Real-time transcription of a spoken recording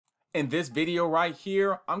In this video right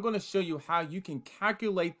here, I'm going to show you how you can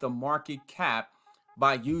calculate the market cap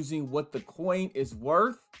by using what the coin is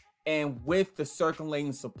worth and with the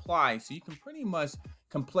circulating supply. So you can pretty much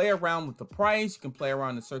play around with the price. You can play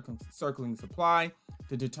around the circulating supply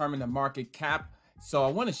to determine the market cap. So I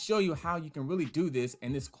want to show you how you can really do this.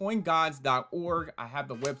 And this coingods.org, I have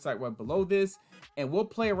the website right below this, and we'll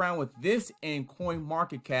play around with this in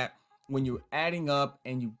CoinMarketCap when you're adding up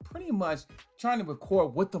and you pretty much trying to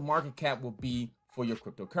record what the market cap will be for your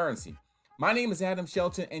cryptocurrency. My name is Adam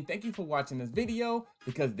Shelton, and thank you for watching this video,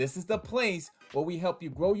 because this is the place where we help you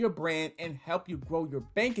grow your brand and help you grow your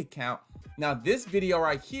bank account. Now, this video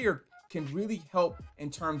right here can really help in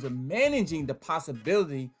terms of managing the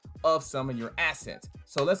possibility of some of your assets.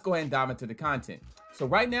 So let's go ahead and dive into the content. So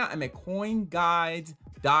right now I'm at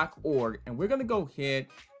coinguides.org, and we're going to go ahead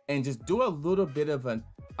and just do a little bit of an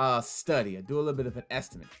study. I do a little bit of an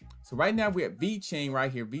estimate. So right now we're at VeChain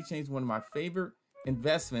right here. VeChain is one of my favorite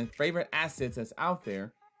investments, favorite assets that's out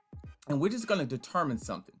there. And we're just going to determine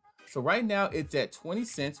something. So right now it's at 20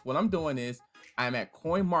 cents. What I'm doing is I'm at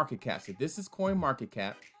CoinMarketCap. So this is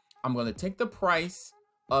CoinMarketCap. I'm going to take the price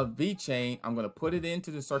of VeChain. I'm going to put it into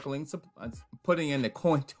the circulating, putting in the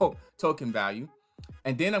coin token value.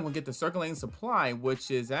 And then I'm going to get the circulating supply, which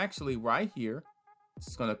is actually right here.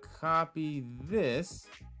 Just going to copy this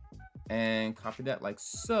and copy that like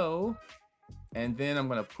so. And then I'm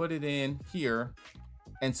going to put it in here.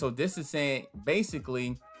 And so this is saying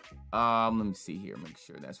basically, let me see here, make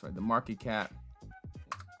sure that's right. The market cap,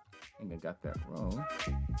 I think I got that wrong.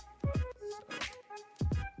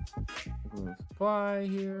 So, supply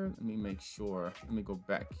here. Let me make sure. Let me go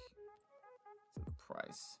back to the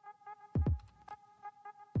price.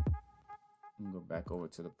 Go back over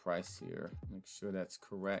to the price here, make sure that's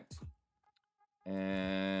correct.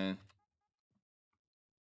 And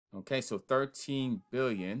okay, so 13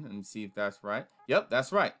 billion. Let me see if that's right. Yep,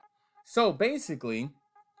 that's right. So basically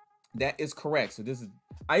that is correct. So this is,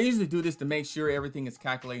 I usually do this to make sure everything is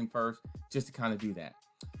calculating first, just to kind of do that.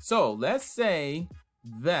 So let's say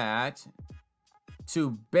that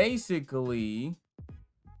to basically,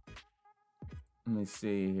 let me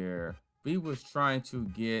see here, we was trying to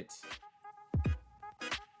get,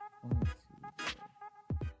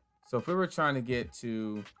 so if we were trying to get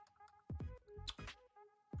to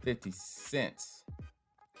 50 cents,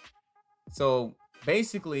 so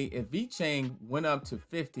basically if VeChain went up to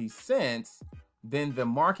 50 cents, then the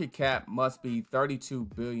market cap must be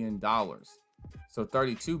 $32 billion. So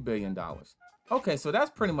 $32 billion. Okay, so that's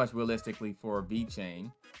pretty much realistically for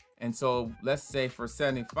VeChain. And so let's say for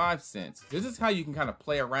 75 cents, this is how you can kind of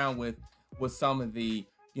play around with some of the,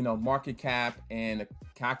 you know, market cap and a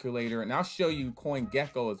calculator. And I'll show you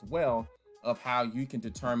CoinGecko as well, of how you can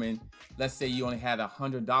determine, let's say you only had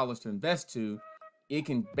 $100 to invest to, it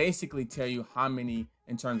can basically tell you how many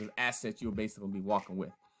in terms of assets you'll basically be walking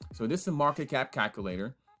with. So this is a market cap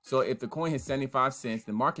calculator. So if the coin hits 75 cents,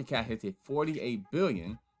 the market cap hits at 48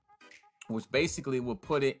 billion, which basically will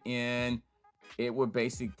put it in, it would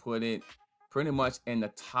basically put it pretty much in the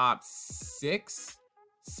top 6,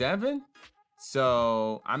 7.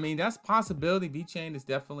 So, I mean, that's possibility. VeChain is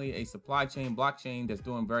definitely a supply chain blockchain that's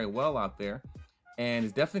doing very well out there. And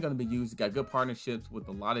it's definitely going to be used. It's got good partnerships with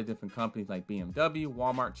a lot of different companies like BMW,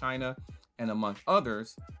 Walmart, China, and among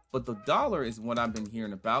others. But the dollar is what I've been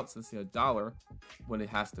hearing about. So let's see, a dollar, what it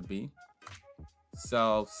has to be.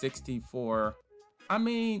 So 64, I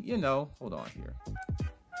mean, you know, hold on here.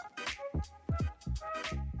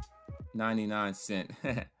 99 cents.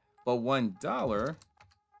 But $1,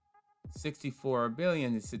 64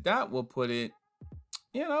 billion. So that will put it,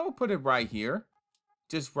 you know, we'll put it right here,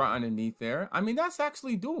 just right underneath there. I mean, that's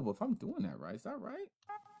actually doable if I'm doing that right. Is that right?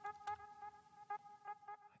 I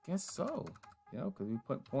guess so. Yeah, because we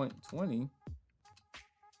put 0.20.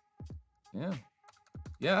 Yeah.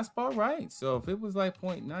 Yeah, that's about right. So if it was like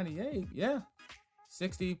 0.98, yeah.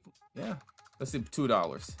 60, yeah. Let's see,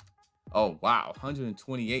 $2. Oh, wow.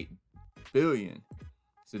 128 billion.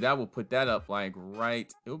 So that will put that up like right,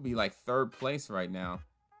 it would be like third place right now.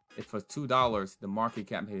 If for $2, the market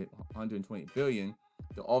cap hit 120 billion,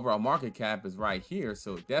 the overall market cap is right here.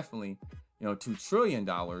 So definitely, you know, $2 trillion.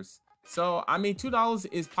 So, I mean, $2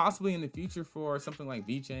 is possibly in the future for something like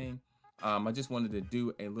VeChain. I just wanted to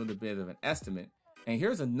do a little bit of an estimate. And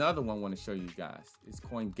here's another one I want to show you guys. It's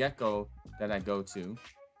CoinGecko that I go to.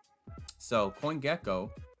 So CoinGecko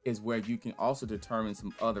is where you can also determine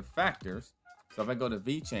some other factors. So if I go to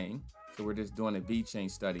VeChain, so we're just doing a VeChain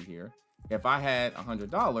study here. If I had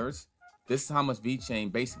 $100, this is how much VeChain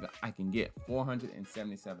basically I can get,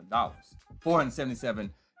 $477.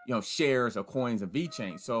 477, you know, shares or coins of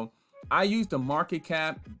VeChain. So I use the market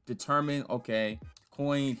cap, determine, okay,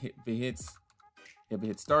 coin if it hits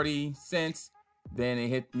 30 cents, then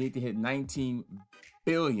it need to hit $19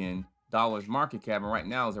 billion market cap. And right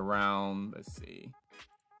now is around, let's see,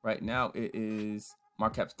 right now it is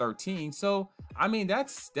market cap's 13. So, I mean,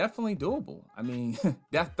 that's definitely doable. I mean,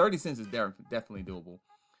 that 30 cents is definitely doable.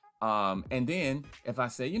 And then if I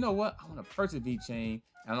say, you know what, I want to purchase VeChain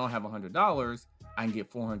and I don't have $100, I can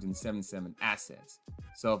get 477 assets.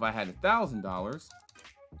 So if I had $1,000,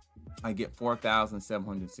 I get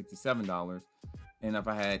 $4,767. And if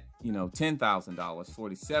I had, you know, $10,000,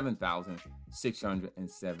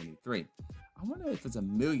 47,673. I wonder if it's a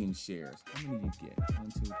million shares. How many do you get?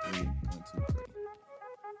 1, 2, 3, 1, 2, 3.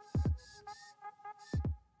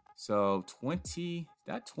 So 20, is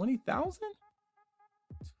that 20,000?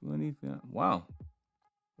 20, wow.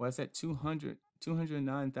 What's that?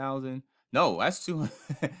 209,000. No, that's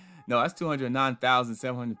that's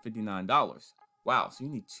 $209,759. Wow. So you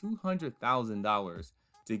need $200,000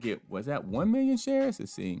 to get, was that 1 million shares?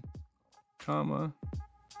 Let's see. Comma.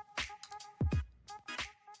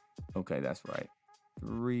 Okay, that's right.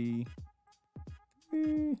 3.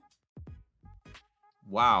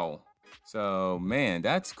 Wow. So, man,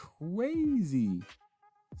 that's crazy.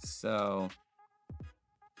 So,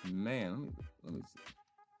 man, let me see.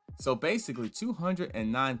 So basically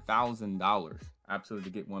 $209,000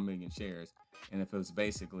 absolutely to get 1 million shares. And if it was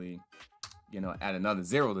basically, you know, add another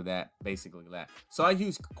zero to that, basically that. So I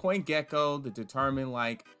use CoinGecko to determine,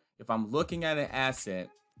 like, if I'm looking at an asset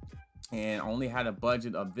and only had a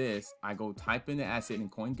budget of this, I go type in the asset in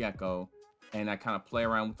CoinGecko and I kind of play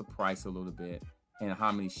around with the price a little bit and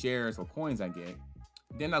how many shares or coins I get.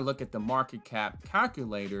 Then I look at the market cap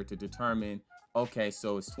calculator to determine, okay,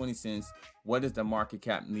 so it's 20 cents. What does the market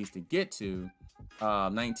cap needs to get to?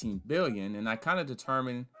 19 billion. And I kind of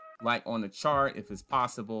determine, like, on the chart, if it's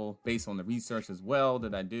possible, based on the research as well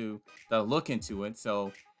that I do, that I look into it.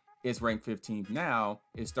 So it's ranked 15th now.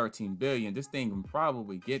 It's 13 billion. This thing can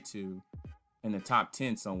probably get to in the top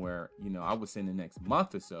 10 somewhere, you know, I would say in the next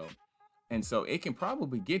month or so. And so it can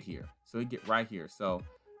probably get here. So it get right here. So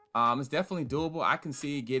it's definitely doable. I can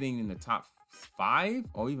see it getting in the top 5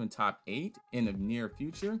 or even top 8 in the near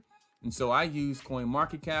future. And so I use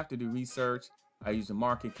CoinMarketCap to do research. I use the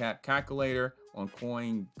market cap calculator on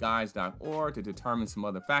coinguides.org to determine some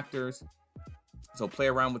other factors. So play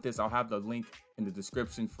around with this. I'll have the link in the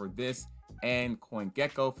description for this and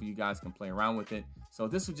CoinGecko for you guys can play around with it. So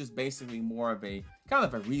this was just basically more of a kind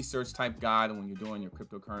of a research type guide when you're doing your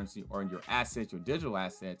cryptocurrency or your assets, your digital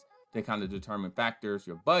assets, to kind of determine factors,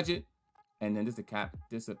 your budget. And then this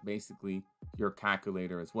is basically your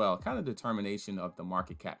calculator as well. Kind of determination of the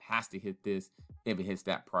market cap has to hit this if it hits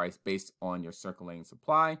that price based on your circulating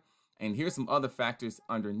supply. And here's some other factors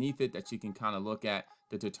underneath it that you can kind of look at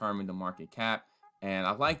to determine the market cap. And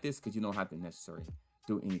I like this because you don't have to necessarily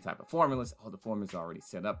do any type of formulas. All the formulas are already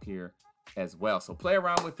set up here as well. So play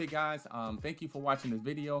around with it, guys. Thank you for watching this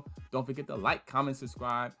video. Don't forget to like, comment,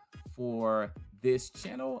 subscribe for this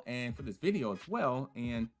channel and for this video as well.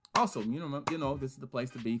 And also, you know, this is the place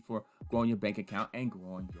to be for growing your bank account and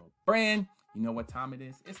growing your brand. You know what time it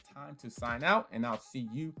is? It's time to sign out, and I'll see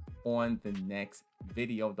you on the next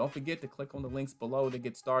video. Don't forget to click on the links below to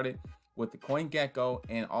get started with the CoinGecko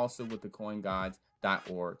and also with the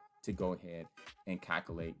coinguides.org to go ahead and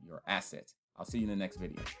calculate your assets. I'll see you in the next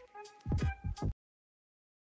video.